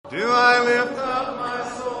Do I lift up my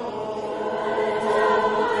soul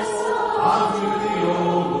unto thee, O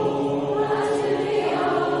Lord?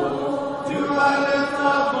 Do I lift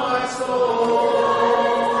up my soul?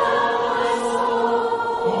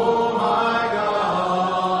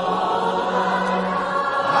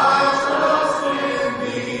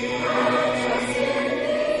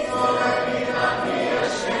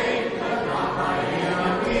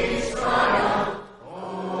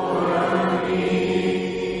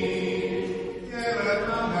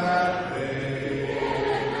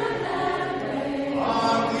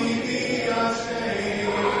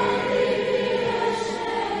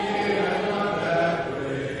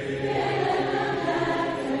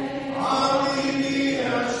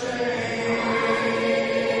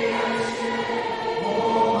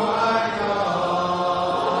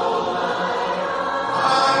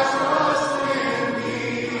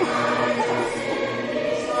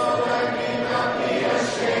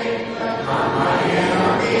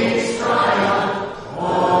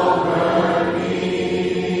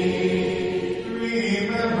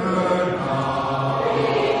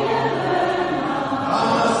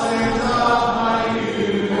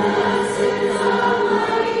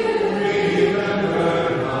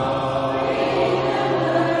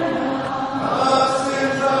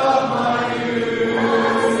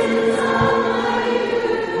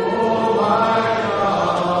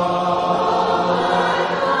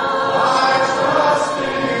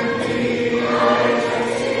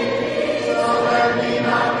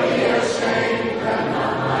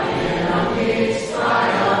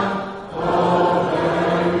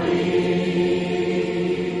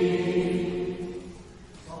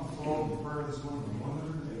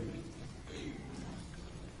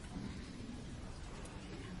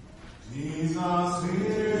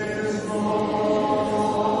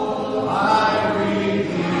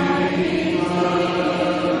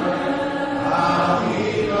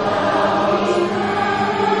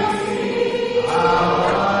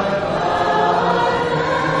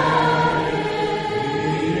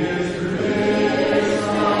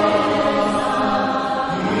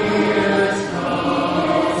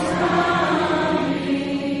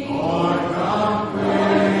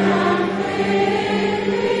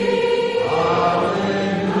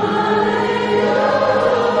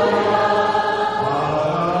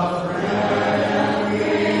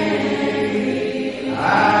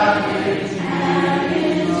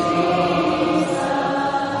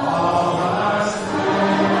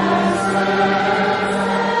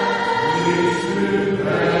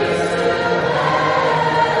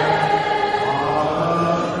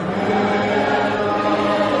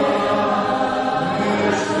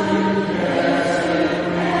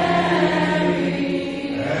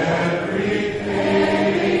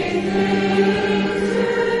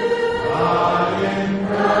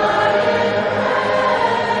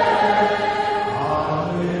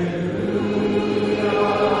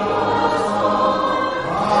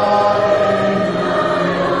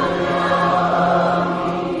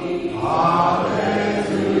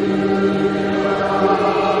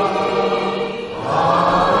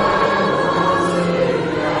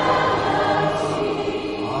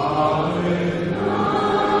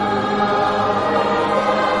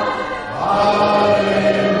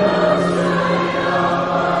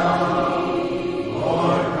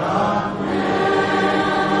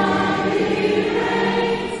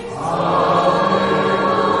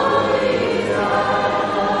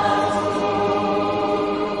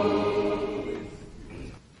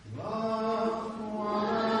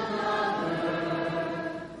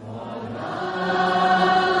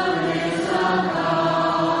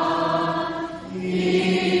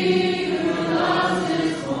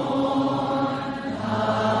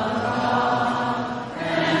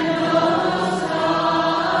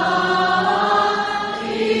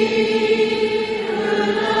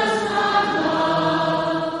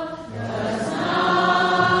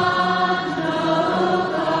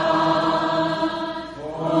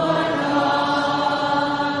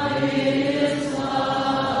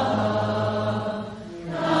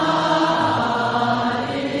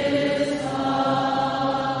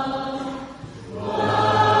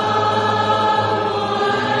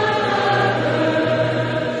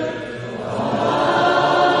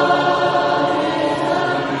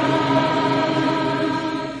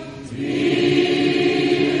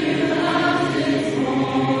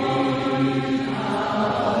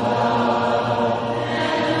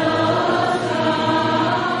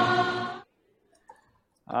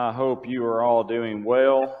 hope you are all doing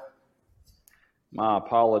well. My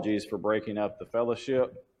apologies for breaking up the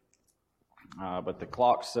fellowship, but the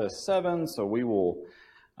clock says 7, so we will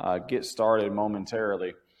get started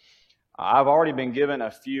momentarily. I've already been given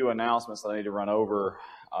a few announcements that I need to run over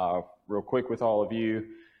real quick with all of you,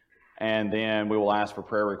 and then we will ask for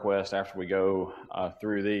prayer requests after we go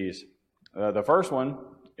through these. The first one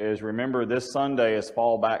is, remember, this Sunday is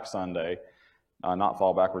Fall Back Sunday. Not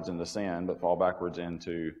fall backwards into sin, but fall backwards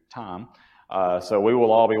into time. So we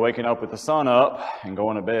will all be waking up with the sun up and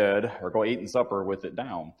going to bed, or go eating supper with it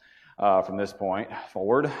down from this point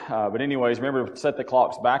forward. But anyways, remember to set the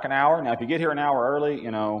clocks back an hour. Now, if you get here an hour early,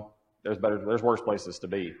 there's worse places to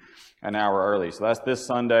be an hour early. So that's this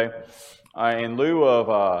Sunday. In lieu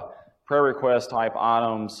of prayer request type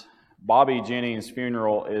items, Bobby Jennings'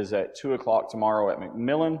 funeral is at 2 o'clock tomorrow at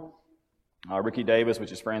McMillan. Ricky Davis,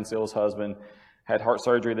 which is Fran Seal's husband, had heart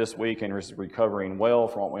surgery this week and is recovering well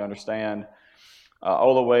from what we understand.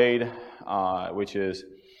 Ola Wade, which is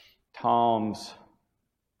Tom's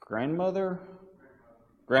grandmother?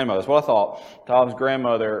 Grandmother, that's what I thought. Tom's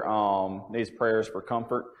grandmother needs prayers for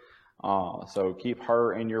comfort. So keep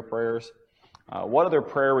her in your prayers. What other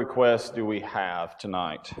prayer requests do we have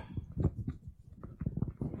tonight?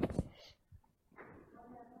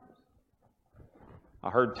 I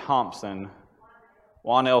heard Thompson.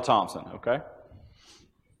 Juan L. Thompson, okay.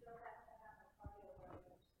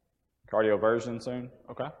 Cardioversion soon,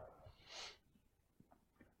 okay.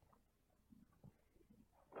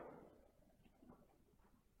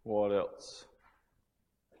 What else?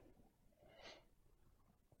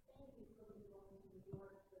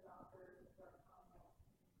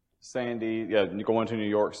 Sandy, yeah, you're going to New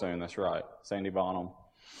York soon, that's right. Sandy Bonham.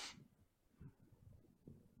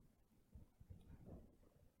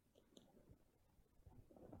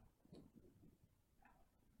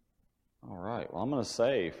 All right, well, I'm going to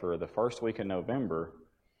say for the first week in November,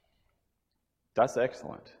 that's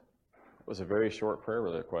excellent. It was a very short prayer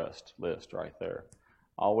request list right there.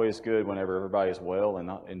 Always good whenever everybody is well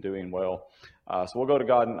and doing well. So we'll go to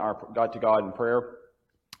God in prayer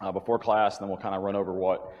before class, and then we'll kind of run over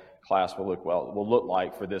what class will look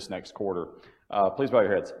like for this next quarter. Please bow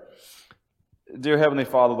your heads. Dear Heavenly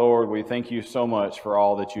Father, Lord, we thank you so much for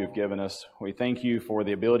all that you have given us. We thank you for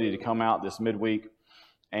the ability to come out this midweek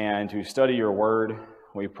and to study your word.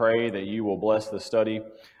 We pray that you will bless the study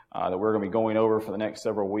that we're going to be going over for the next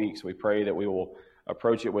several weeks. We pray that we will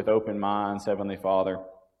approach it with open minds, Heavenly Father,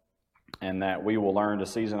 and that we will learn to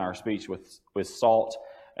season our speech with salt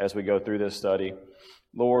as we go through this study.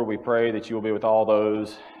 Lord, we pray that you will be with all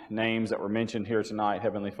those names that were mentioned here tonight,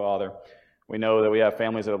 Heavenly Father. We know that we have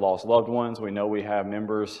families that have lost loved ones. We know we have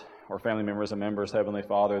members or family members and members, Heavenly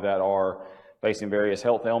Father, that are facing various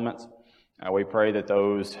health ailments. We pray that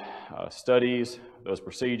those studies, those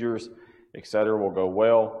procedures, etc., will go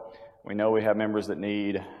well. We know we have members that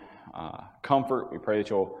need comfort. We pray that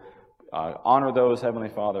you'll honor those, Heavenly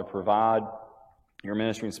Father, provide your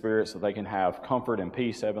ministering spirit so they can have comfort and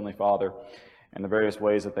peace, Heavenly Father, in the various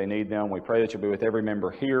ways that they need them. We pray that you'll be with every member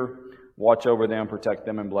here. Watch over them, protect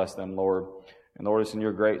them, and bless them, Lord. And Lord, it's in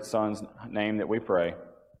your great Son's name that we pray.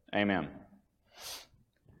 Amen.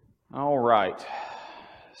 All right.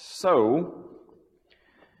 So,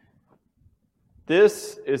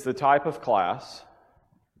 this is the type of class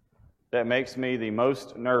that makes me the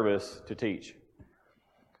most nervous to teach.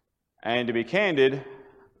 And to be candid,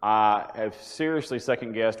 I have seriously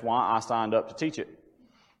second-guessed why I signed up to teach it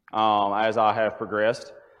as I have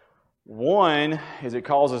progressed. One is it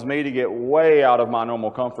causes me to get way out of my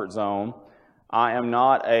normal comfort zone. I am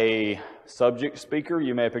not a subject speaker.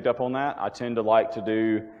 You may have picked up on that. I tend to like to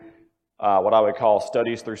do what I would call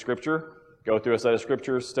studies through Scripture. Go through a set of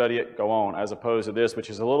Scriptures, study it, go on, as opposed to this, which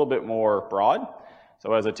is a little bit more broad.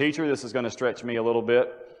 So as a teacher, this is going to stretch me a little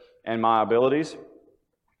bit and my abilities.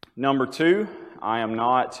 Number two, I am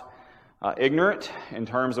not ignorant in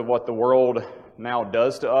terms of what the world now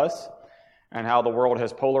does to us and how the world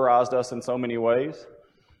has polarized us in so many ways.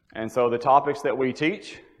 And so the topics that we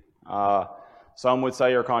teach, some would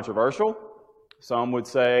say are controversial. Some would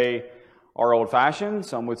say are old-fashioned.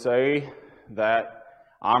 Some would say that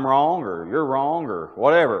I'm wrong or you're wrong or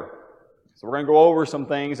whatever. So we're going to go over some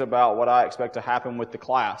things about what I expect to happen with the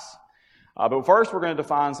class. But first we're going to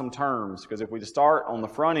define some terms, because if we start on the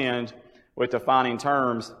front end with defining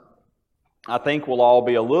terms, I think we'll all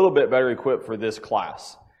be a little bit better equipped for this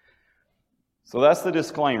class. So that's the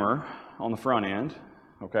disclaimer on the front end,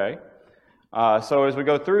 okay? So as we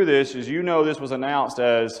go through this, as you know, this was announced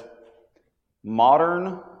as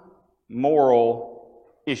modern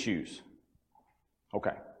moral issues.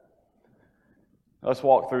 Okay. Let's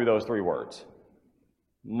walk through those three words.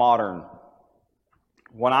 Modern.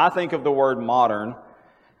 When I think of the word modern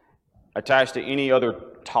attached to any other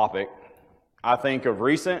topic, I think of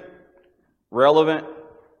recent, relevant,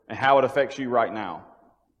 and how it affects you right now.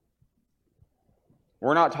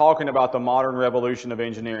 We're not talking about the modern revolution of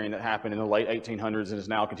engineering that happened in the late 1800s and is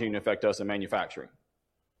now continuing to affect us in manufacturing.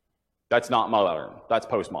 That's not modern. That's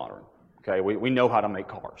postmodern. Okay, we know how to make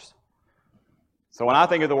cars. So when I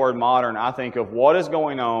think of the word modern, I think of what is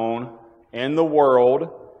going on in the world,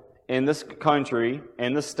 in this country,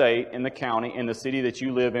 in the state, in the county, in the city that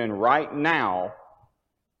you live in right now,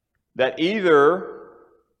 that either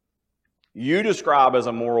you describe as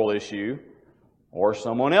a moral issue or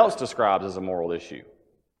someone else describes as a moral issue.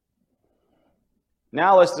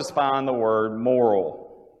 Now let's define the word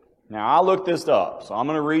moral. Now I looked this up, so I'm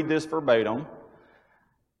going to read this verbatim,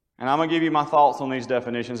 and I'm going to give you my thoughts on these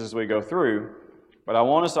definitions as we go through, but I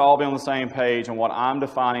want us to all be on the same page on what I'm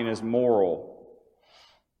defining as moral.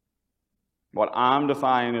 What I'm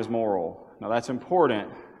defining as moral. Now that's important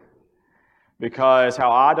because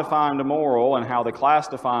how I define the moral and how the class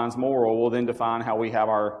defines moral will then define how we have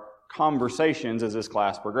our conversations as this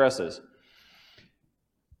class progresses.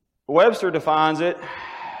 Webster defines it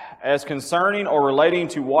as concerning or relating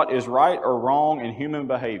to what is right or wrong in human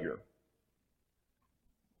behavior.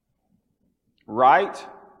 Right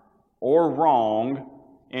or wrong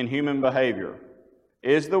in human behavior.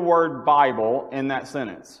 Is the word Bible in that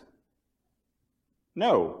sentence?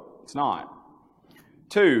 No, it's not.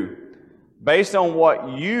 2, based on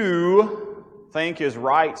what you think is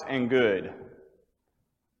right and good.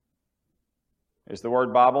 Is the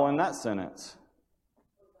word Bible in that sentence?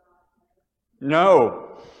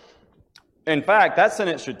 No. In fact, that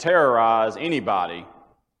sentence should terrorize anybody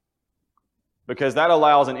because that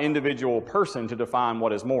allows an individual person to define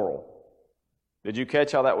what is moral. Did you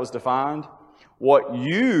catch how that was defined? What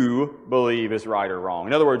you believe is right or wrong.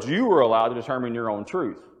 In other words, you were allowed to determine your own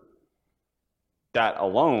truth. That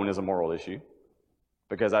alone is a moral issue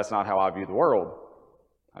because that's not how I view the world.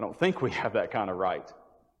 I don't think we have that kind of right.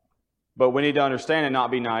 But we need to understand and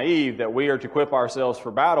not be naive that we are to equip ourselves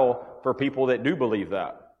for battle for people that do believe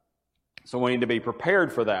that. So we need to be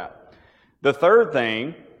prepared for that. The third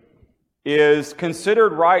thing is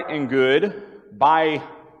considered right and good by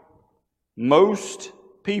most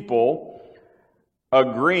people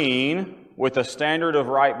agreeing with a standard of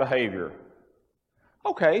right behavior.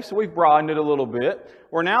 Okay, so we've broadened it a little bit.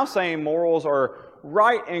 We're now saying morals are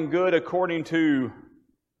right and good according to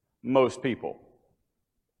most people.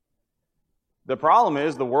 The problem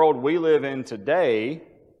is the world we live in today,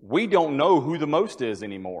 we don't know who the most is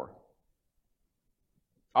anymore.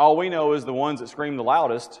 All we know is the ones that scream the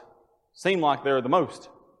loudest seem like they're the most.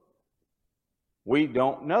 We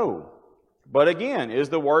don't know. But again, is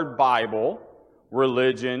the word Bible,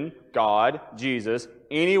 religion, God, Jesus,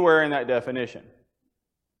 anywhere in that definition?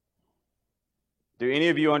 Do any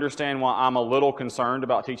of you understand why I'm a little concerned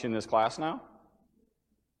about teaching this class now?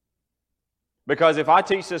 Because if I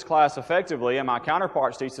teach this class effectively and my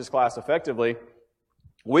counterparts teach this class effectively,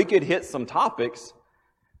 we could hit some topics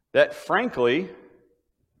that, frankly,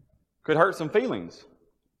 could hurt some feelings.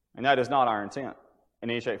 And that is not our intent in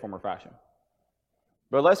any shape, form, or fashion.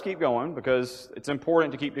 But let's keep going because it's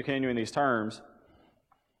important to keep continuing these terms.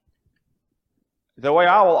 The way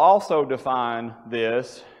I will also define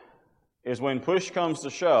this is when push comes to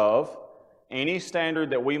shove, any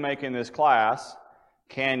standard that we make in this class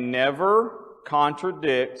can never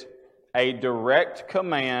contradict a direct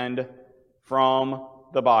command from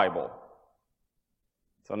the Bible.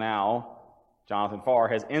 So now, Jonathan Farr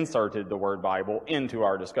has inserted the word Bible into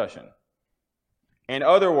our discussion. In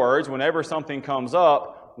other words, whenever something comes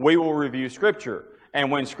up, we will review Scripture.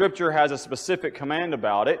 And when Scripture has a specific command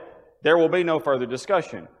about it, there will be no further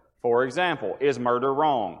discussion. For example, is murder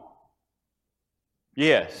wrong?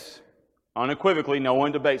 Yes. Unequivocally, no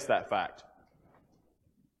one debates that fact.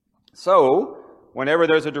 So, whenever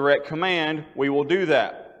there's a direct command, we will do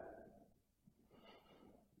that.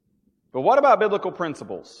 But what about biblical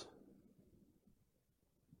principles?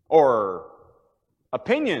 Or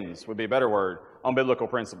opinions would be a better word on biblical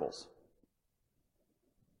principles.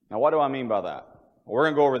 Now, what do I mean by that? Well, we're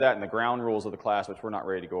going to go over that in the ground rules of the class, which we're not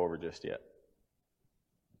ready to go over just yet.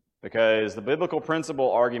 Because the biblical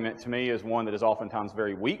principle argument to me is one that is oftentimes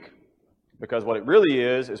very weak. Because what it really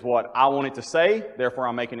is what I want it to say, therefore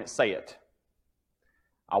I'm making it say it.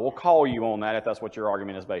 I will call you on that if that's what your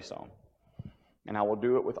argument is based on. And I will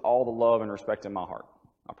do it with all the love and respect in my heart.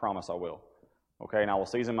 I promise I will. Okay, and I will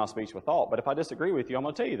season my speech with thought. But if I disagree with you, I'm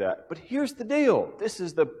going to tell you that. But here's the deal. This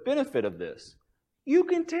is the benefit of this. You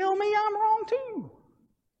can tell me I'm wrong too.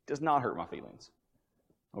 It does not hurt my feelings.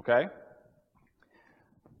 Okay?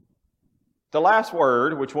 The last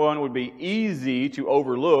word, which one would be easy to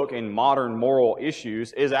overlook in modern moral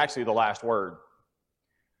issues, is actually the last word.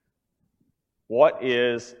 What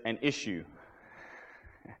is an issue?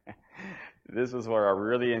 This is where I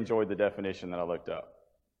really enjoyed the definition that I looked up.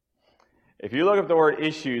 If you look up the word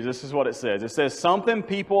issues, this is what it says. It says something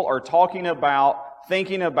people are talking about,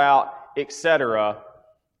 thinking about, etc.,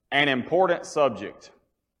 an important subject.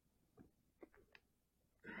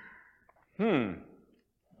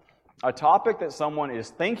 A topic that someone is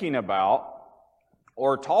thinking about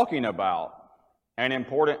or talking about, an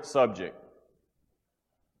important subject.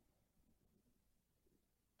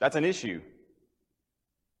 That's an issue.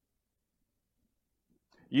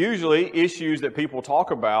 Usually, issues that people talk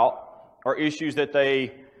about are issues that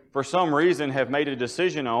they, for some reason, have made a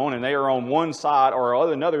decision on, and they are on one side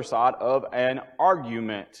or another side of an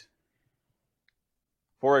argument.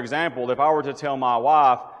 For example, if I were to tell my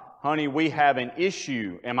wife, honey, we have an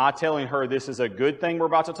issue, am I telling her this is a good thing we're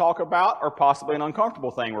about to talk about or possibly an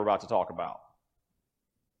uncomfortable thing we're about to talk about?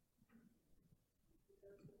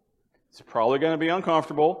 It's probably going to be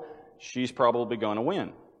uncomfortable. She's probably going to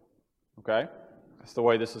win. Okay? That's the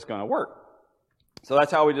way this is going to work. So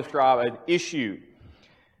that's how we describe an issue.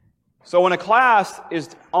 So when a class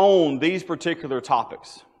is on these particular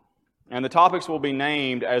topics, and the topics will be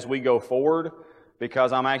named as we go forward,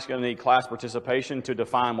 because I'm actually going to need class participation to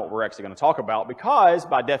define what we're actually going to talk about, because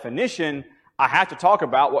by definition, I have to talk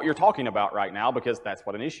about what you're talking about right now, because that's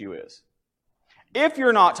what an issue is. If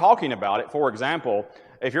you're not talking about it, for example,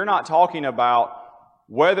 if you're not talking about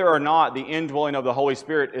whether or not the indwelling of the Holy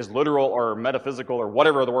Spirit is literal or metaphysical or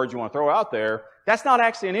whatever other words you want to throw out there, that's not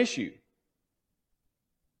actually an issue.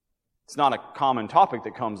 It's not a common topic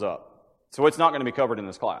that comes up. So it's not going to be covered in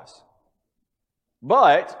this class.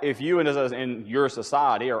 But if you in your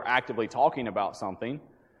society are actively talking about something,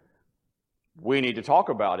 we need to talk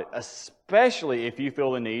about it, especially if you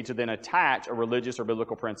feel the need to then attach a religious or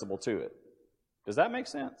biblical principle to it. Does that make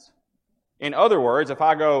sense? In other words, if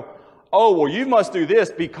I go, oh, well, you must do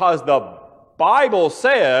this because the Bible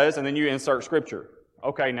says, and then you insert Scripture.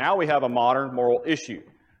 Okay, now we have a modern moral issue.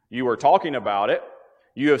 You are talking about it.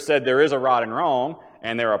 You have said there is a right and wrong,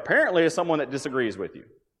 and there apparently is someone that disagrees with you.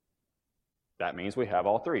 That means we have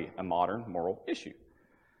all three, a modern moral issue.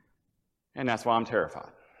 And that's why I'm terrified.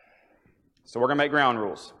 So we're going to make ground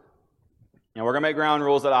rules. And we're going to make ground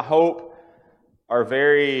rules that I hope are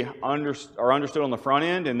understood on the front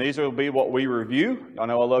end, and these will be what we review. I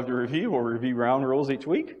know I love to review. We'll review ground rules each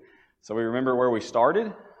week, so we remember where we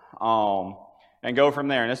started, and go from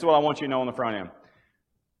there. And this is what I want you to know on the front end.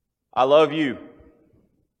 I love you.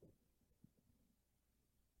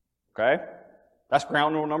 Okay? That's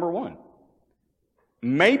ground rule number one.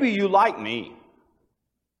 Maybe you like me,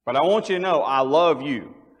 but I want you to know I love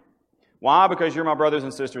you. Why? Because you're my brothers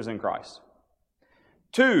and sisters in Christ.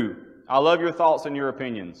 2, I love your thoughts and your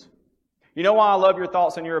opinions. You know why I love your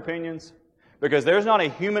thoughts and your opinions? Because there's not a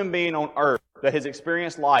human being on earth that has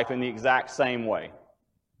experienced life in the exact same way.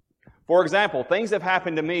 For example, things have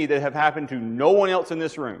happened to me that have happened to no one else in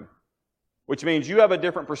this room, which means you have a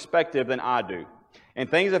different perspective than I do. And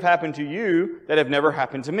things have happened to you that have never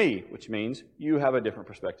happened to me, which means you have a different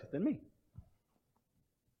perspective than me.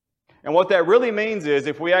 And what that really means is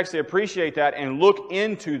if we actually appreciate that and look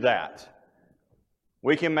into that,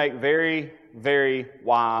 we can make very, very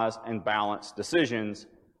wise and balanced decisions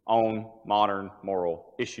on modern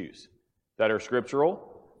moral issues that are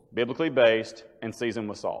scriptural, biblically based, and seasoned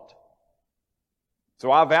with salt.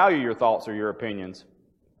 So I value your thoughts or your opinions.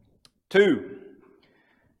 2,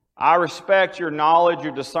 I respect your knowledge,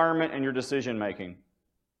 your discernment, and your decision making.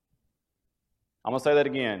 I'm going to say that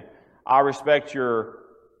again. I respect your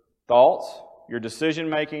thoughts, your decision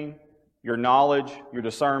making, your knowledge, your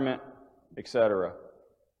discernment, etc.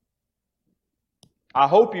 I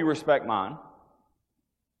hope you respect mine,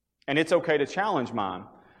 and it's okay to challenge mine.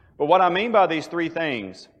 But what I mean by these 3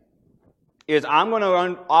 things is I'm going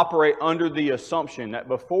to operate under the assumption that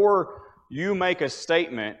before you make a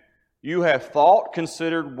statement, you have thought,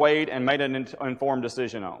 considered, weighed, and made an informed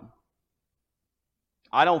decision on.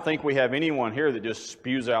 I don't think we have anyone here that just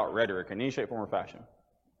spews out rhetoric in any shape, form, or fashion.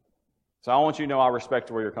 So I want you to know I respect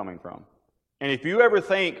where you're coming from. And if you ever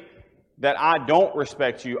think that I don't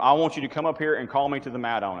respect you, I want you to come up here and call me to the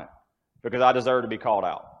mat on it, because I deserve to be called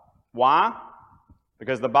out. Why?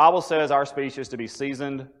 Because the Bible says our speech is to be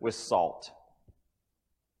seasoned with salt.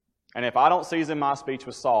 And if I don't season my speech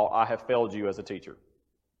with salt, I have failed you as a teacher.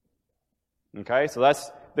 Okay, so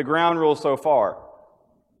that's the ground rule so far.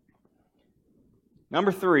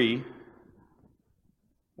 Number 3,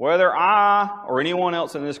 whether I or anyone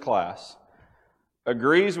else in this class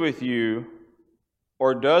agrees with you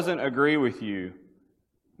or doesn't agree with you,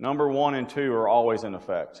 number 1 and 2 are always in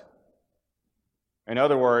effect. In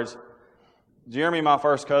other words, Jeremy, my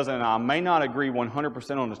first cousin, and I may not agree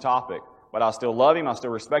 100% on the topic, but I still love him, I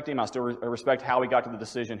still respect him, I still respect how he got to the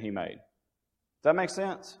decision he made. Does that make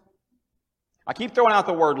sense? I keep throwing out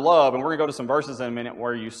the word love, and we're going to go to some verses in a minute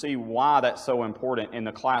where you see why that's so important in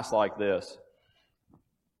a class like this.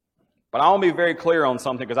 But I want to be very clear on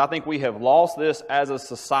something, because I think we have lost this as a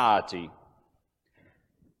society.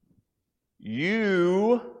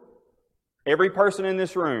 You, every person in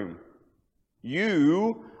this room,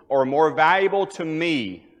 you are more valuable to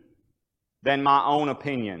me than my own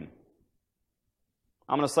opinion.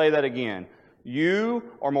 I'm going to say that again. You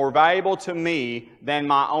are more valuable to me than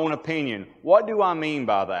my own opinion. What do I mean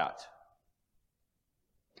by that?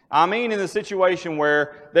 I mean in the situation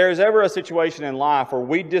where there's ever a situation in life where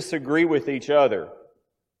we disagree with each other.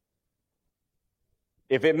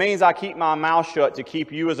 If it means I keep my mouth shut to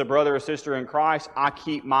keep you as a brother or sister in Christ, I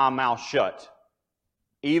keep my mouth shut,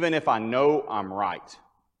 even if I know I'm right.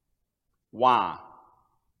 Why?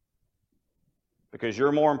 Because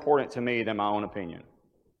you're more important to me than my own opinion.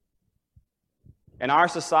 In our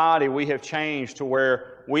society, we have changed to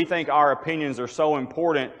where we think our opinions are so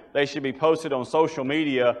important they should be posted on social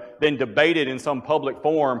media, then debated in some public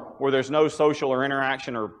forum where there's no social or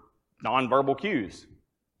interaction or nonverbal cues.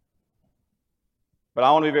 But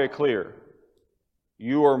I want to be very clear.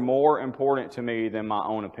 You are more important to me than my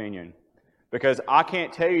own opinion. Because I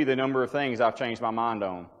can't tell you the number of things I've changed my mind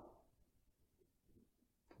on.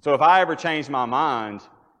 So if I ever change my mind,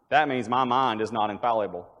 that means my mind is not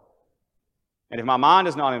infallible. And if my mind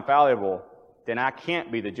is not infallible, then I can't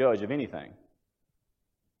be the judge of anything.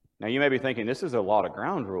 Now you may be thinking, this is a lot of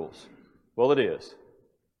ground rules. Well, it is.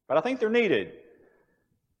 But I think they're needed.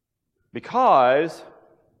 Because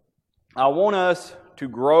I want us to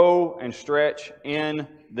grow and stretch in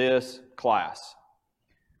this class.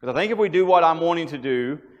 Because I think if we do what I'm wanting to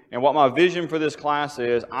do, and what my vision for this class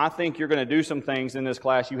is, I think you're going to do some things in this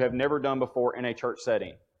class you have never done before in a church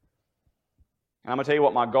setting. And I'm going to tell you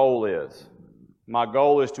what my goal is. My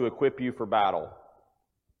goal is to equip you for battle.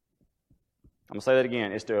 I'm going to say that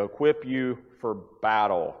again. It's to equip you for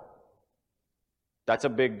battle. That's a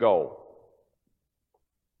big goal.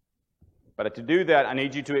 But to do that, I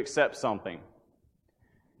need you to accept something.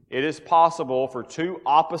 It is possible for two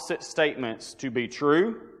opposite statements to be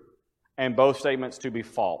true and both statements to be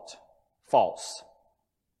false.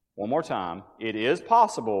 One more time. It is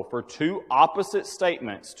possible for two opposite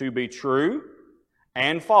statements to be true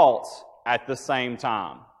and false at the same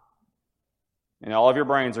time. And all of your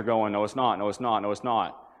brains are going, no, it's not, no, it's not, no, it's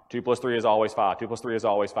not. 2 plus 3 is always 5. 2 plus 3 is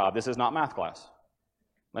always 5. This is not math class.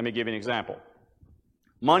 Let me give you an example.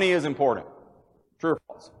 Money is important. True or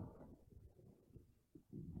false?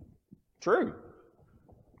 True.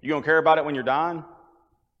 You going to care about it when you're dying?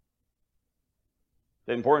 Is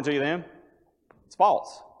it important to you then? It's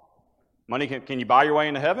false. Money, can you buy your way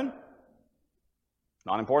into heaven?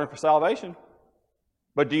 Not important for salvation.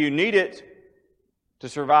 But do you need it to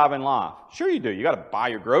survive in life? Sure you do. You got to buy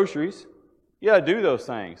your groceries. You got to do those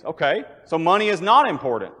things. Okay, so money is not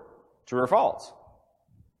important. True or false?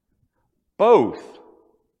 Both.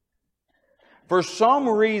 For some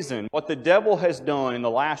reason, what the devil has done in the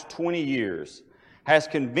last 20 years has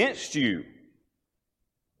convinced you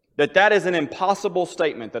that that is an impossible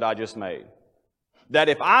statement that I just made. That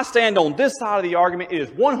if I stand on this side of the argument, it is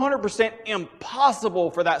 100%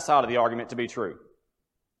 impossible for that side of the argument to be true.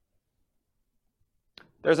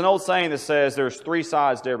 There's an old saying that says there's 3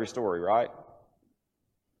 sides to every story, right?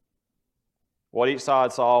 What each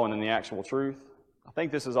side saw and then the actual truth. I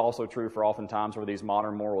think this is also true for oftentimes for these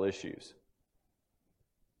modern moral issues.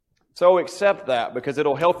 So accept that because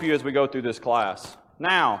it'll help you as we go through this class.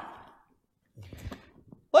 Now,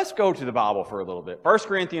 let's go to the Bible for a little bit. 1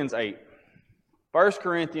 Corinthians 8. 1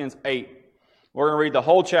 Corinthians 8. We're going to read the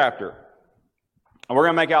whole chapter. And we're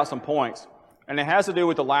going to make out some points. And it has to do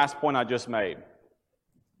with the last point I just made.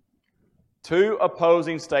 2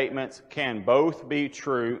 opposing statements can both be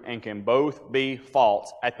true and can both be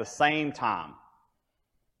false at the same time.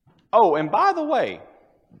 Oh, and by the way,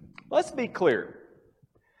 let's be clear.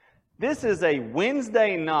 This is a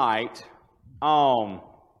Wednesday night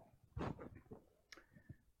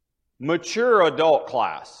mature adult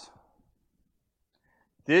class.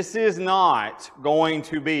 This is not going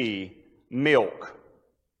to be milk.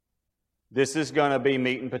 This is going to be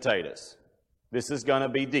meat and potatoes. This is going to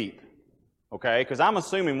be deep. Okay? Because I'm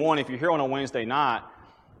assuming, 1, if you're here on a Wednesday night,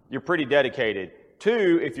 you're pretty dedicated.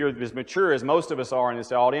 2, if you're as mature as most of us are in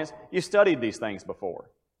this audience, you studied these things before.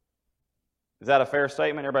 Is that a fair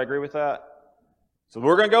statement? Everybody agree with that? So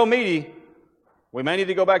we're going to go meaty. We may need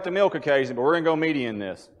to go back to milk occasion, but we're going to go meaty in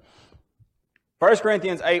this. 1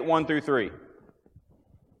 Corinthians 8, 1 through 3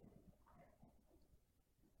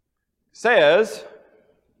 says,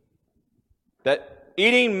 that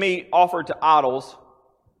eating meat offered to idols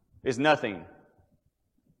is nothing.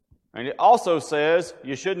 And it also says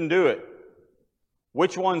you shouldn't do it.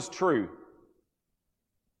 Which one's true?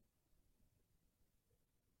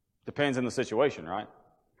 Depends on the situation, right?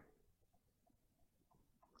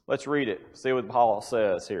 Let's read it. See what Paul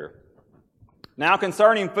says here. Now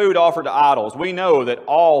concerning food offered to idols, we know that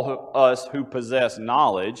all us who possess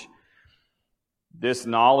knowledge, this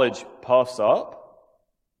knowledge puffs up.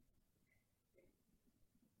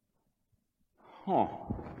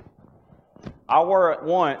 I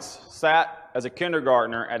once sat as a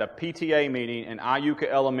kindergartner at a PTA meeting in Iuka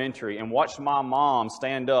Elementary and watched my mom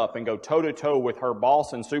stand up and go toe-to-toe with her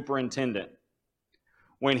boss and superintendent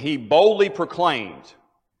when he boldly proclaimed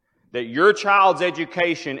that your child's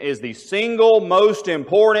education is the single most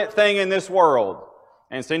important thing in this world.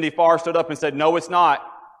 And Cindy Farr stood up and said, no, it's not.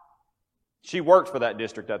 She worked for that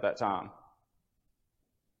district at that time.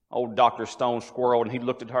 Old Dr. Stone squirreled, and he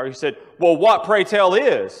looked at her. He said, well, what, pray tell,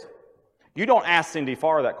 is? You don't ask Cindy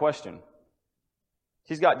Farr that question.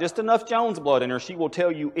 She's got just enough Jones blood in her, she will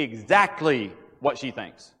tell you exactly what she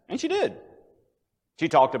thinks. And she did. She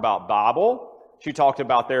talked about Bible. She talked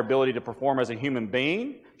about their ability to perform as a human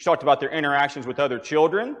being. She talked about their interactions with other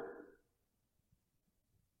children.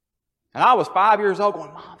 And I was 5 years old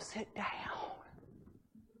going, Mom, sit down.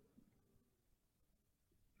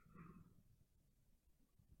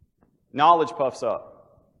 Knowledge puffs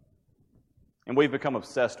up. And we've become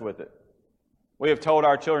obsessed with it. We have told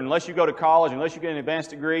our children, unless you go to college, unless you get an advanced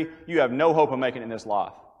degree, you have no hope of making it in this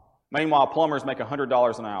life. Meanwhile, plumbers make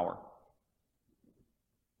 $100 an hour.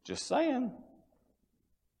 Just saying.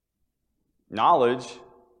 Knowledge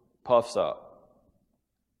puffs up.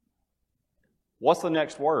 What's the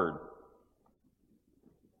next word?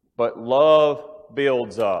 But love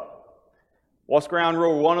builds up. What's ground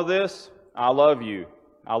rule one of this? I love you.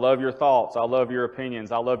 I love your thoughts. I love your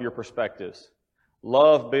opinions. I love your perspectives.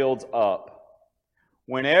 Love builds up.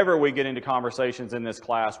 Whenever we get into conversations in this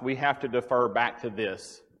class, we have to defer back to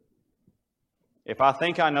this. If I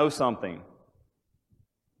think I know something,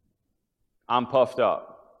 I'm puffed up.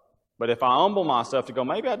 But if I humble myself to go,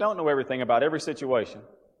 maybe I don't know everything about every situation,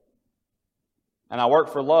 and I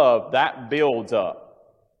work for love, that builds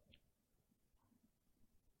up.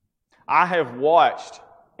 I have watched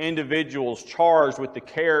individuals charged with the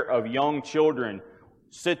care of young children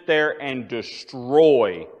sit there and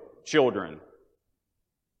destroy children.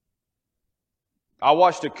 I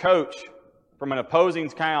watched a coach from an opposing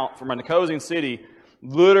city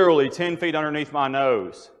literally 10 feet underneath my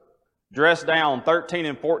nose dress down 13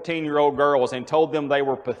 and 14-year-old girls and told them they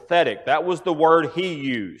were pathetic. That was the word he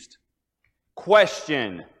used.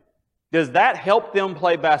 Question: does that help them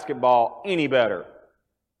play basketball any better?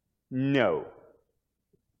 No.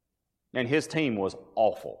 And his team was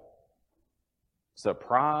awful.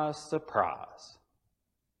 Surprise, surprise.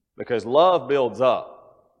 Because love builds up.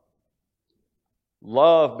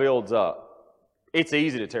 Love builds up. It's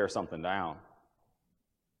easy to tear something down.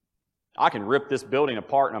 I can rip this building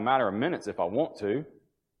apart in a matter of minutes if I want to.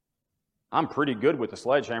 I'm pretty good with the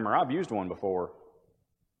sledgehammer. I've used one before.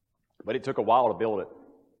 But it took a while to build it.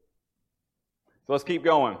 So let's keep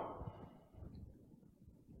going.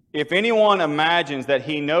 If anyone imagines that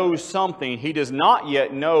he knows something he does not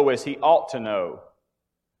yet know as he ought to know.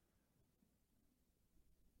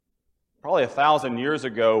 Probably 1,000 years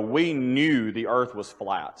ago, we knew the earth was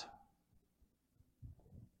flat.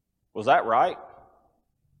 Was that right?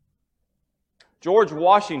 George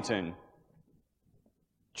Washington,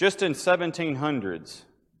 just in 1700s,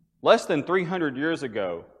 less than 300 years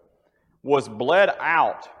ago, was bled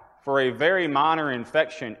out for a very minor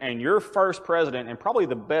infection, and your first president, and probably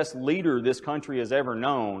the best leader this country has ever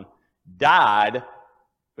known, died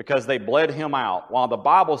because they bled him out, while the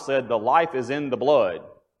Bible said the life is in the blood.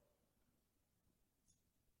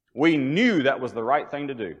 We knew that was the right thing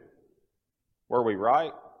to do. Were we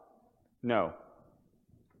right? No.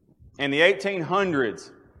 In the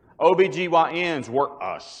 1800s, OBGYNs were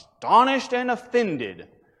astonished and offended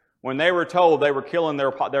when they were told they were killing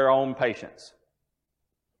their own patients.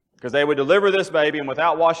 Because they would deliver this baby, and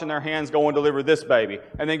without washing their hands, go and deliver this baby,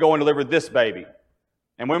 and then go and deliver this baby.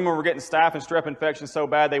 And women were getting staph and strep infections so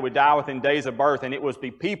bad they would die within days of birth, and it was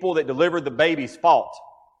the people that delivered the baby's fault.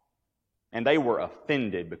 And they were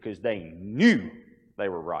offended because they knew they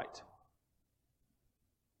were right.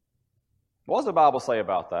 What does the Bible say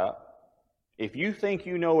about that? If you think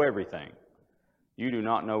you know everything, you do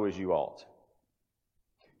not know as you ought.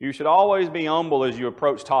 You should always be humble as you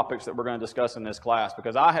approach topics that we're going to discuss in this class,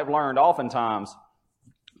 because I have learned oftentimes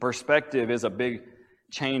perspective is a big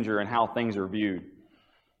changer in how things are viewed.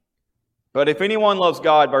 But if anyone loves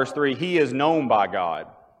God, verse 3, he is known by God.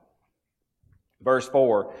 Verse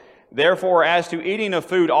 4, therefore, as to eating of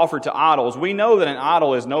food offered to idols, we know that an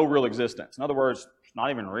idol is no real existence. In other words, it's not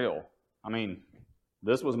even real. I mean,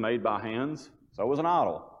 this was made by hands, so was an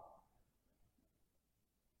idol.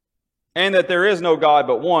 And that there is no God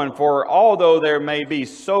but one, for although there may be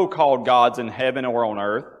so-called gods in heaven or on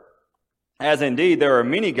earth, as indeed there are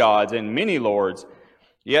many gods and many lords,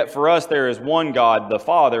 yet for us there is one God, the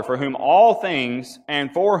Father, for whom all things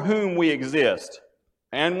and for whom we exist,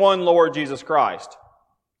 and one Lord Jesus Christ,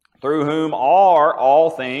 through whom are all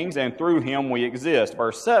things and through him we exist.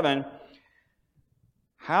 Verse 7,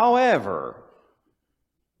 however,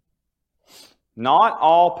 not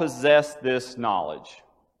all possess this knowledge.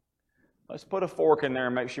 Let's put a fork in there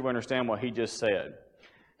and make sure we understand what he just said.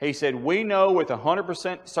 He said, we know with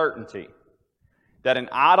 100% certainty that an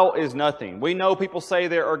idol is nothing. We know people say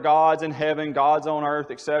there are gods in heaven, gods on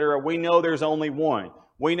earth, etc. We know there's only one.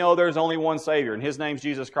 We know there's only one Savior, and his name's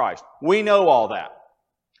Jesus Christ. We know all that.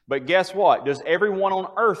 But guess what? Does everyone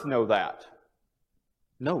on earth know that?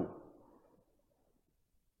 No.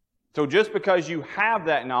 So just because you have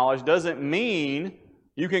that knowledge doesn't mean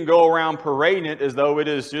you can go around parading it as though it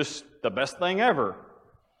is just the best thing ever.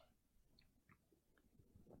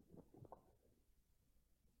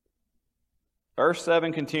 Verse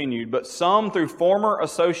 7 continued, but some through former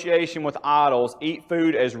association with idols eat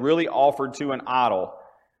food as really offered to an idol,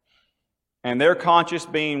 and their conscience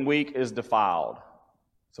being weak is defiled.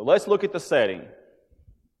 So let's look at the setting.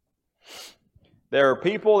 There are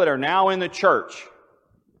people that are now in the church,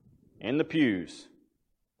 in the pews,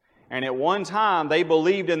 and at one time they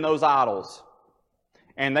believed in those idols,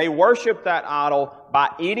 and they worshiped that idol by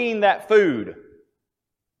eating that food.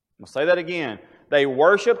 I'll say that again. They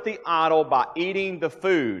worship the idol by eating the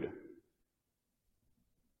food.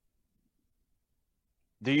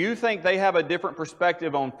 Do you think they have a different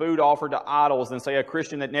perspective on food offered to idols than, say, a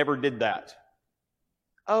Christian that never did that?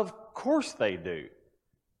 Of course they do.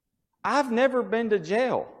 I've never been to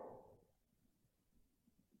jail.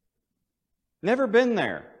 Never been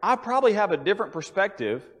there. I probably have a different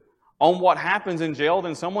perspective on what happens in jail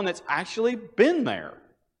than someone that's actually been there.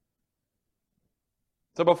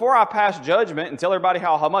 So before I pass judgment and tell everybody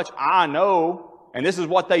how much I know, and this is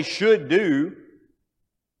what they should do,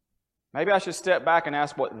 maybe I should step back and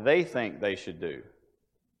ask what they think they should do.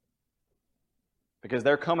 Because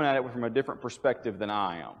they're coming at it from a different perspective than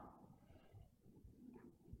I am.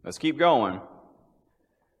 Let's keep going.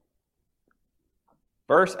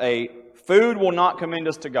 Verse 8, food will not commend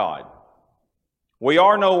us to God. We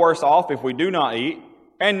are no worse off if we do not eat,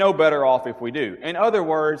 and no better off if we do. In other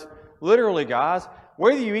words, literally, guys,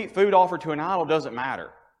 whether you eat food offered to an idol doesn't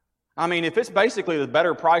matter. I mean, if it's basically the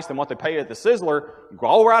better price than what they pay at the Sizzler,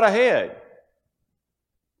 go right ahead.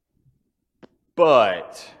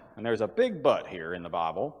 But, and there's a big but here in the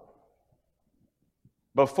Bible,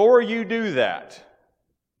 before you do that,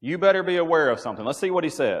 you better be aware of something. Let's see what he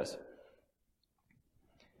says.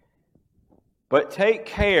 But take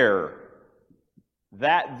care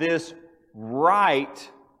that this right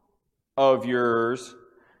of yours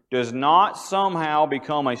does not somehow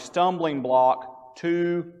become a stumbling block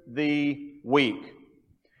to the weak.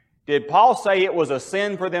 Did Paul say it was a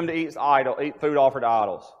sin for them to eat food offered to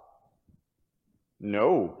idols?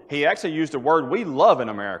 No. He actually used a word we love in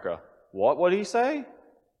America. What would he say?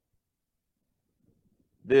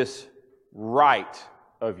 This right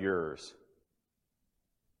of yours.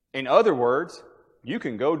 In other words, you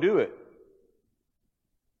can go do it.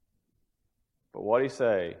 But what did he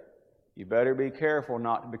say? You better be careful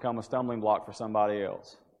not to become a stumbling block for somebody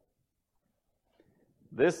else.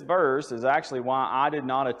 This verse is actually why I did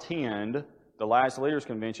not attend the last Leaders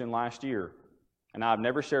Convention last year. And I've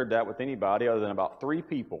never shared that with anybody other than about 3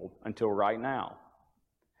 people until right now.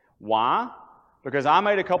 Why? Because I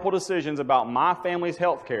made a couple decisions about my family's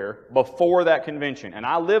health care before that convention. And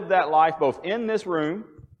I lived that life both in this room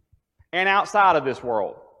and outside of this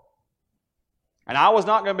world. And I was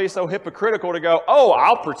not going to be so hypocritical to go, oh,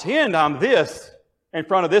 I'll pretend I'm this in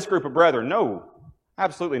front of this group of brethren. No,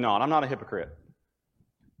 absolutely not. I'm not a hypocrite.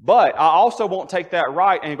 But I also won't take that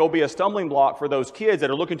right and go be a stumbling block for those kids that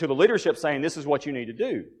are looking to the leadership saying, this is what you need to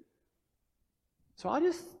do. So I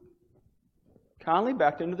just kindly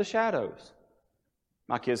backed into the shadows.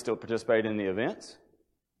 My kids still participate in the events.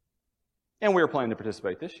 And we're planning to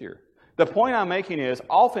participate this year. The point I'm making is,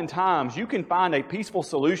 oftentimes you can find a peaceful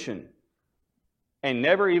solution and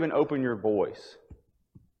never even open your voice.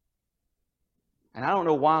 And I don't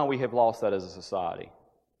know why we have lost that as a society.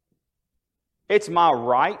 It's my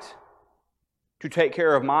right to take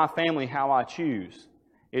care of my family how I choose.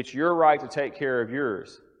 It's your right to take care of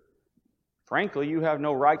yours. Frankly, you have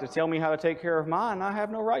no right to tell me how to take care of mine, and I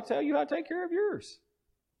have no right to tell you how to take care of yours.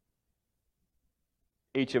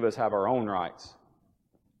 Each of us have our own rights.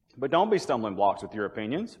 But don't be stumbling blocks with your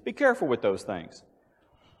opinions. Be careful with those things.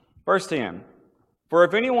 Verse 10, for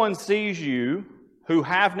if anyone sees you who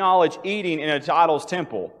have knowledge eating in an idol's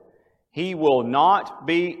temple, he will not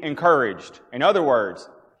be encouraged. In other words,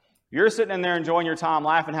 you're sitting in there enjoying your time,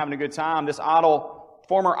 laughing, having a good time. This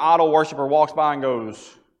former idol worshiper walks by and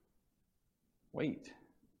goes, wait,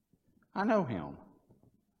 I know him.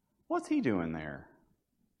 What's he doing there?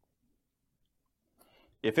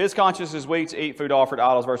 If his conscience is weak to eat food offered to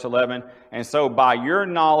idols, verse 11, and so by your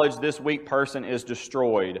knowledge this weak person is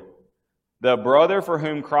destroyed, the brother for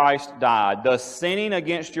whom Christ died, thus sinning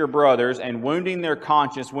against your brothers and wounding their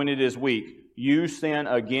conscience when it is weak, you sin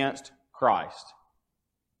against Christ.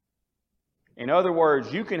 In other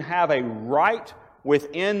words, you can have a right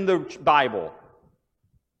within the Bible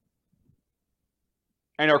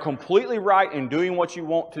and are completely right in doing what you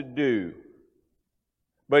want to do.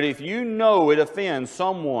 But if you know it offends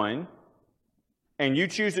someone and you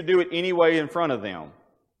choose to do it anyway in front of them,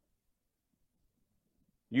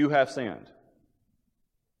 you have sinned.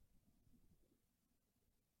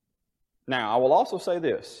 Now, I will also say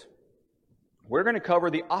this. We're going to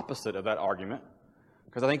cover the opposite of that argument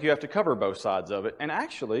because I think you have to cover both sides of it. And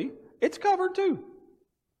actually, it's covered too.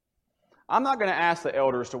 I'm not going to ask the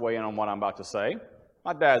elders to weigh in on what I'm about to say.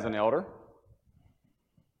 My dad's an elder.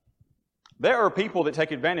 There are people that take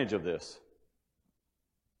advantage of this.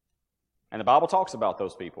 And the Bible talks about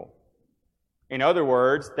those people. In other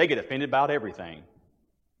words, they get offended about everything.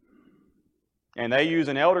 And they use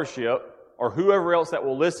an eldership or whoever else that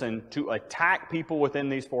will listen to attack people within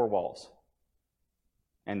these four walls.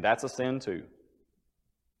 And that's a sin too.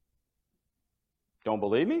 Don't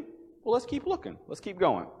believe me? Well, let's keep looking. Let's keep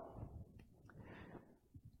going.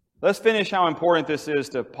 Let's finish how important this is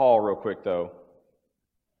to Paul real quick, though.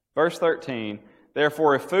 Verse 13,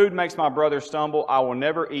 therefore, if food makes my brother stumble, I will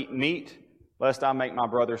never eat meat, lest I make my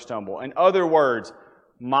brother stumble. In other words,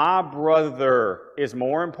 my brother is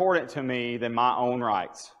more important to me than my own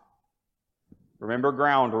rights. Remember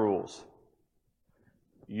ground rules.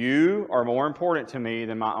 You are more important to me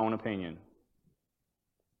than my own opinion.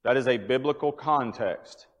 That is a biblical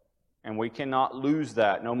context. And we cannot lose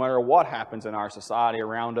that no matter what happens in our society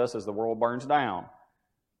around us as the world burns down.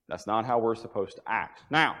 That's not how we're supposed to act.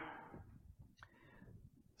 Now,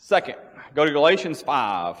 second, go to Galatians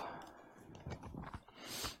 5.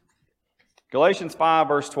 Galatians 5,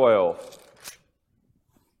 verse 12.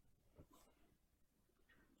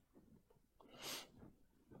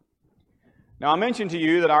 Now, I mentioned to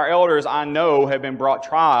you that our elders, I know, have been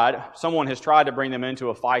tried. Someone has tried to bring them into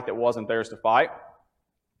a fight that wasn't theirs to fight.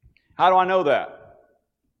 How do I know that?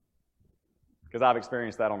 Because I've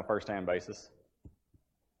experienced that on a first-hand basis.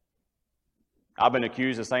 I've been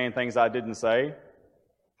accused of saying things I didn't say.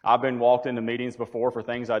 I've been walked into meetings before for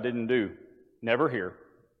things I didn't do. Never here.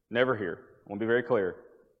 Never here. I want to be very clear.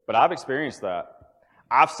 But I've experienced that.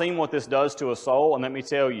 I've seen what this does to a soul, and let me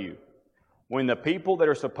tell you, when the people that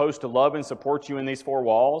are supposed to love and support you in these four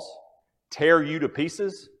walls tear you to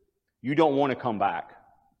pieces, you don't want to come back.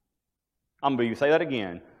 I'm going to say that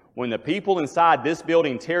again. When the people inside this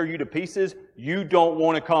building tear you to pieces, you don't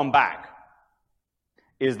want to come back.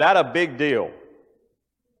 Is that a big deal?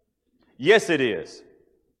 Yes, it is.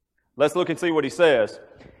 Let's look and see what he says.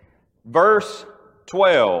 Verse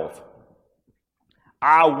 12.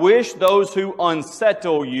 I wish those who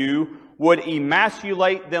unsettle you would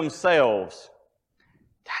emasculate themselves.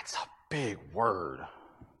 That's a big word.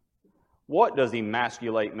 What does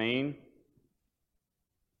emasculate mean?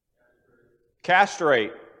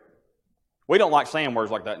 Castrate. We don't like saying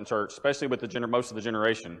words like that in church, especially with most of the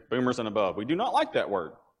generation, boomers and above. We do not like that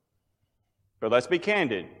word. But let's be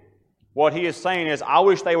candid. What he is saying is, I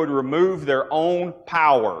wish they would remove their own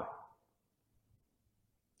power.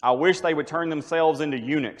 I wish they would turn themselves into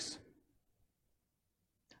eunuchs.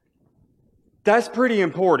 That's pretty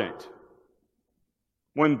important.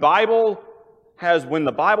 When the Bible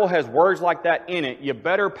has words like that in it, you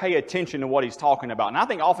better pay attention to what he's talking about. And I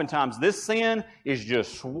think oftentimes this sin is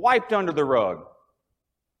just swiped under the rug.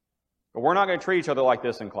 But we're not going to treat each other like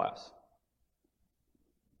this in class.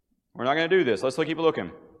 We're not going to do this. Let's keep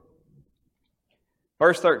looking.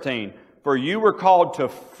 Verse 13. For you were called to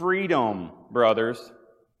freedom, brothers.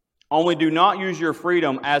 Only do not use your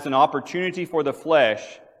freedom as an opportunity for the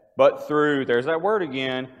flesh, but through, there's that word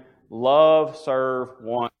again, love, serve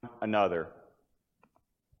one another.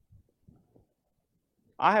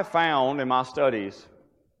 I have found in my studies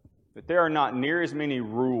that there are not near as many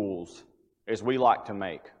rules as we like to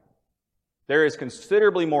make. There is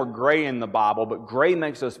considerably more gray in the Bible, but gray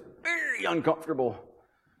makes us very uncomfortable.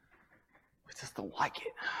 We just don't like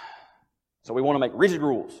it. So we want to make rigid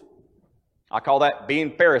rules. I call that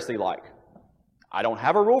being Pharisee-like. I don't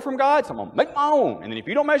have a rule from God, so I'm going to make my own. And then if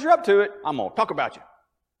you don't measure up to it, I'm going to talk about you.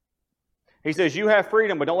 He says you have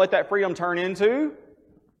freedom, but don't let that freedom turn into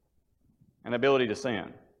an ability to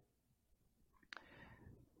sin.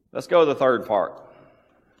 Let's go to the third part.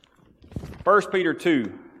 1 Peter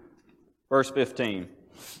 2, verse 15.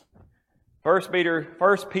 1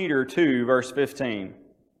 Peter 2, verse 15.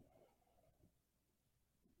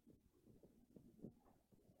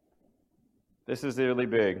 This is really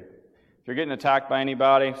big. If you're getting attacked by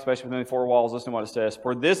anybody, especially within the four walls, listen to what it says.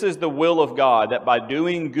 For this is the will of God, that by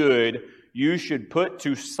doing good you should put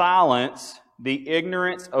to silence the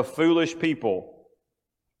ignorance of foolish people.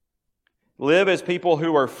 Live as people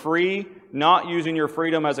who are free, not using your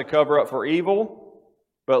freedom as a cover-up for evil,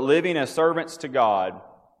 but living as servants to God.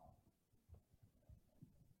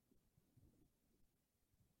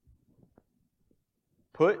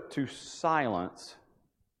 Put to silence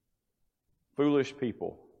foolish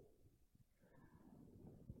people.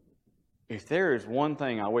 If there is one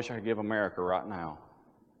thing I wish I could give America right now,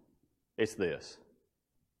 it's this.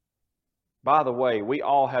 By the way, we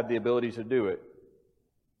all have the ability to do it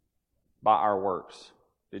by our works.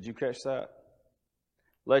 Did you catch that?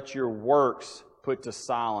 Let your works put to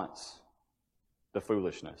silence the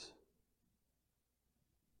foolishness.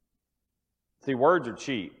 See, words are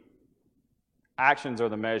cheap. Actions are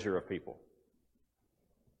the measure of people.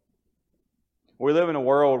 We live in a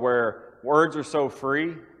world where words are so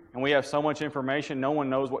free and we have so much information, no one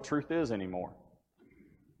knows what truth is anymore.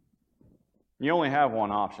 You only have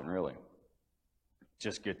one option, really.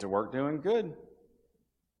 Just get to work doing good.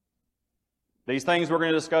 These things we're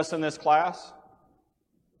going to discuss in this class,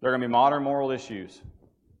 they're going to be modern moral issues.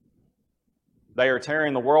 They are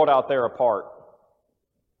tearing the world out there apart.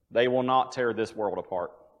 They will not tear this world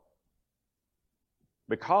apart.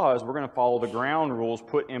 Because we're going to follow the ground rules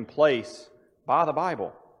put in place by the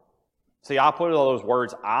Bible. See, I put all those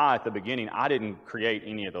words "I" at the beginning. I didn't create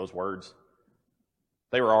any of those words.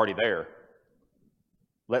 They were already there.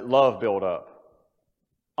 Let love build up.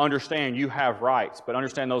 Understand you have rights, but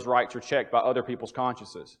understand those rights are checked by other people's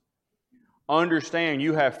consciences. Understand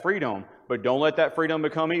you have freedom, but don't let that freedom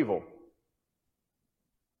become evil.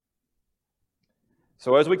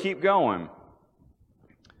 So as we keep going,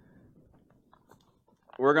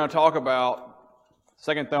 we're going to talk about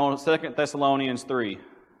 2 Thessalonians 3,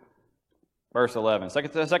 verse 11. 2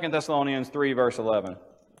 Thessalonians 3, verse 11.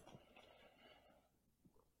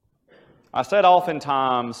 I said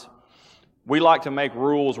oftentimes we like to make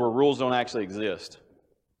rules where rules don't actually exist.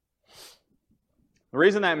 The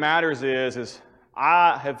reason that matters is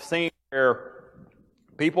I have seen where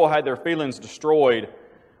people had their feelings destroyed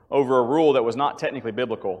over a rule that was not technically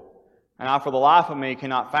biblical. And I, for the life of me,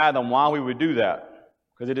 cannot fathom why we would do that,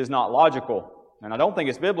 because it is not logical. And I don't think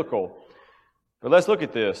it's biblical. But let's look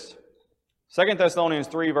at this. 2 Thessalonians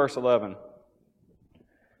 3, verse 11.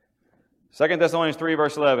 2 Thessalonians 3,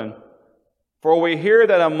 verse 11. For we hear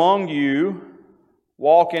that among you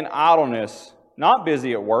walk in idleness, not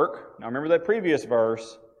busy at work. Now remember that previous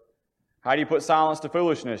verse. How do you put silence to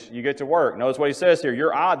foolishness? You get to work. Notice what he says here.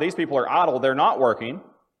 These people are idle. They're not working.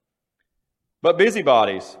 But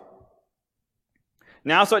busybodies.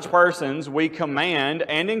 Now such persons we command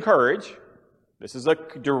and encourage. This is a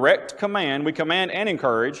direct command. We command and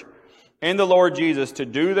encourage in the Lord Jesus to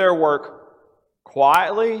do their work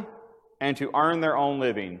quietly and to earn their own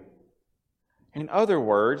living. In other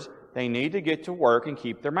words, they need to get to work and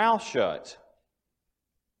keep their mouth shut.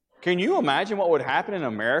 Can you imagine what would happen in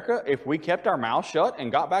America if we kept our mouth shut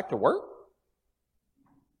and got back to work?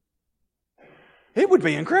 It would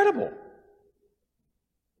be incredible.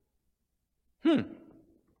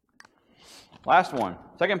 Last one.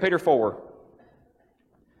 2 Peter 4.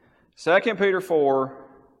 2 Peter 4,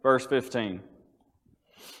 verse 15.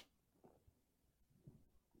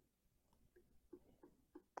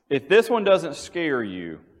 If this one doesn't scare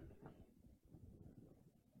you,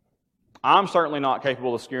 I'm certainly not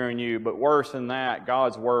capable of scaring you, but worse than that,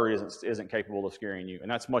 God's Word isn't capable of scaring you.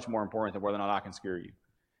 And that's much more important than whether or not I can scare you.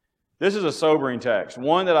 This is a sobering text.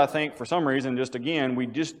 One that I think, for some reason, we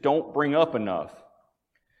just don't bring up enough.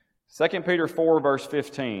 2 Peter 4, verse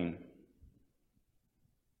 15.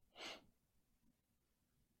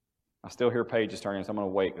 I still hear pages turning, so I'm going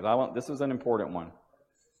to wait, because this is an important one.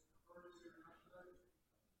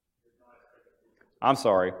 I'm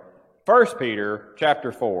sorry. 1 Peter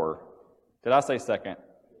chapter 4. Did I say second?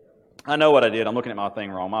 I know what I did. I'm looking at my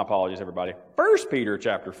thing wrong. My apologies, everybody. 1 Peter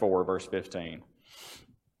chapter 4, verse 15.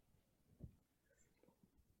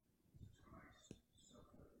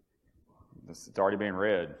 It's already being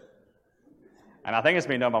read. And I think it's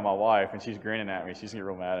being done by my wife, and she's grinning at me. She's getting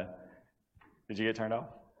real mad. Did you get turned off?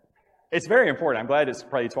 It's very important. I'm glad it's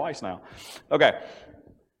prayed twice now. Okay.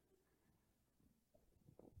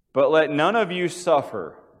 But let none of you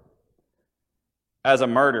suffer as a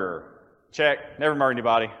murderer. Check. Never murdered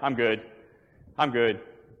anybody. I'm good. I'm good.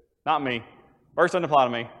 Not me. Verse doesn't apply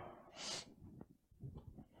to me.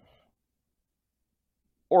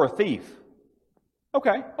 Or a thief.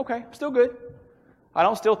 Okay. Still good. I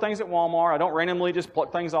don't steal things at Walmart. I don't randomly just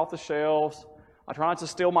pluck things off the shelves. I try not to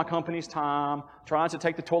steal my company's time. I try not to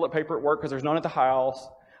take the toilet paper at work because there's none at the house.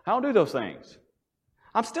 I don't do those things.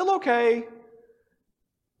 I'm still okay.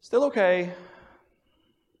 Still okay.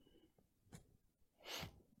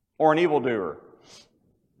 Or an evildoer.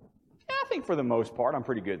 Yeah, I think for the most part I'm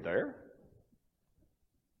pretty good there.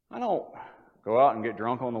 I don't go out and get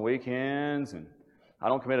drunk on the weekends, and I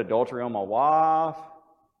don't commit adultery on my wife.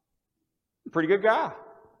 I'm a pretty good guy.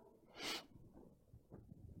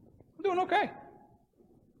 I'm doing okay.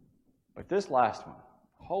 But this last one,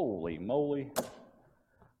 holy moly.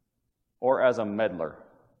 Or as a meddler.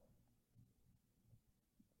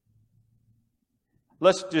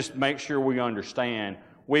 Let's just make sure we understand.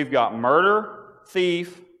 We've got murder,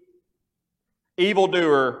 thief,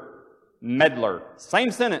 evildoer, meddler.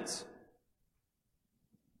 Same sentence.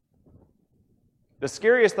 The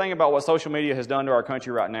scariest thing about what social media has done to our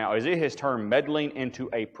country right now is it has turned meddling into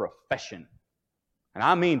a profession. And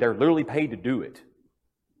I mean they're literally paid to do it.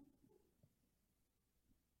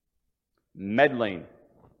 Meddling.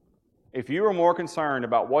 If you are more concerned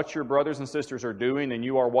about what your brothers and sisters are doing than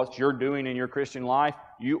you are what you're doing in your Christian life,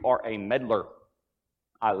 you are a meddler.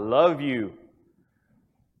 I love you,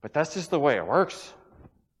 but that's just the way it works.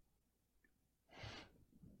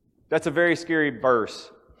 That's a very scary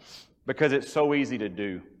verse because it's so easy to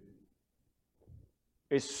do.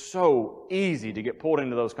 It's so easy to get pulled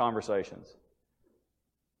into those conversations.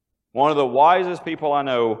 One of the wisest people I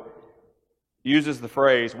know uses the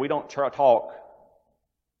phrase, we don't talk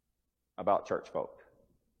about church folk.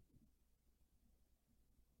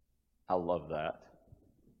 I love that.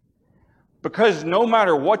 Because no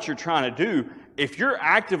matter what you're trying to do, if you're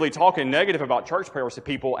actively talking negative about church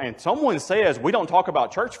people and someone says we don't talk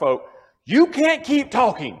about church folk, you can't keep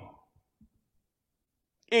talking.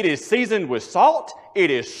 It is seasoned with salt. It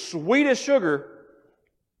is sweet as sugar,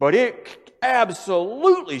 but it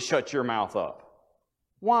absolutely shuts your mouth up.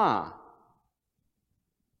 Why?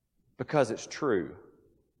 Because it's true.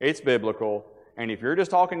 It's biblical. And if you're just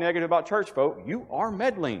talking negative about church folk, you are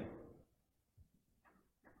meddling.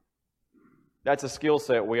 That's a skill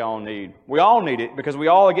set we all need. We all need it because we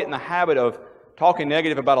all get in the habit of talking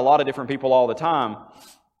negative about a lot of different people all the time.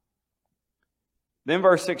 Then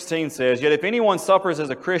verse 16 says, "Yet if anyone suffers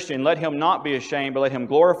as a Christian, let him not be ashamed, but let him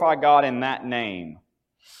glorify God in that name."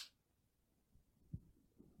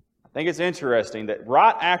 I think it's interesting that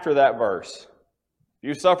right after that verse,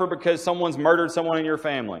 you suffer because someone's murdered someone in your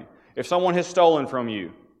family, if someone has stolen from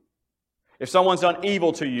you, if someone's done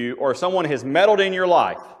evil to you, or if someone has meddled in your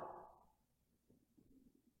life.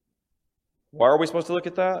 Why are we supposed to look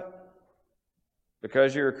at that?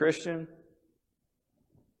 Because you're a Christian?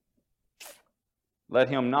 Let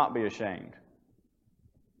him not be ashamed,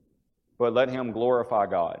 but let him glorify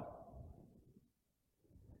God.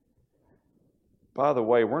 By the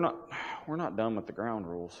way, we're not done with the ground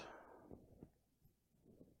rules.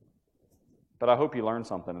 But I hope you learned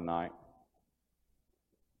something tonight.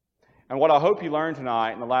 And what I hope you learned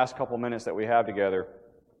tonight in the last couple minutes that we have together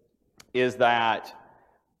is that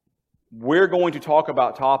we're going to talk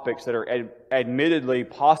about topics that are admittedly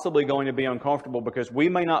possibly going to be uncomfortable because we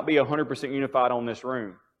may not be 100% unified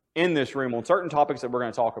in this room on certain topics that we're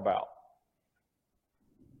going to talk about.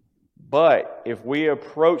 But if we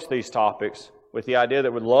approach these topics with the idea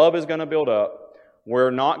that love is going to build up,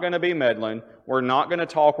 we're not going to be meddling, we're not going to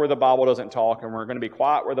talk where the Bible doesn't talk, and we're going to be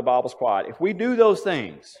quiet where the Bible's quiet. If we do those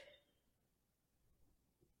things,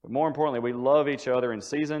 but more importantly, we love each other and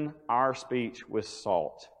season our speech with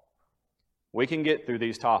salt, we can get through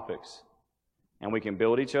these topics, and we can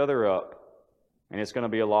build each other up, and it's going to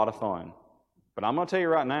be a lot of fun. But I'm going to tell you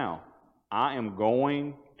right now, I am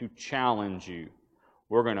going to challenge you.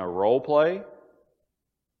 We're going to role play.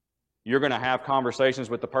 You're going to have conversations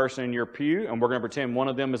with the person in your pew, and we're going to pretend one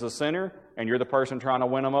of them is a sinner, and you're the person trying to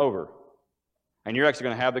win them over. And you're actually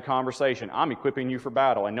going to have the conversation. I'm equipping you for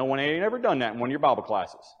battle, and no one ain't ever done that in one of your Bible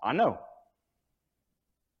classes. I know.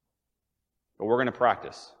 But we're going to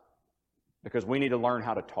practice. Because we need to learn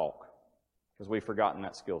how to talk. Because we've forgotten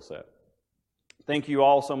that skill set. Thank you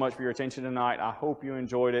all so much for your attention tonight. I hope you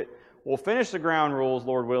enjoyed it. We'll finish the ground rules,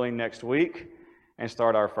 Lord willing, next week. and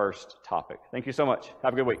start our first topic. Thank you so much.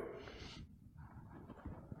 Have a good week.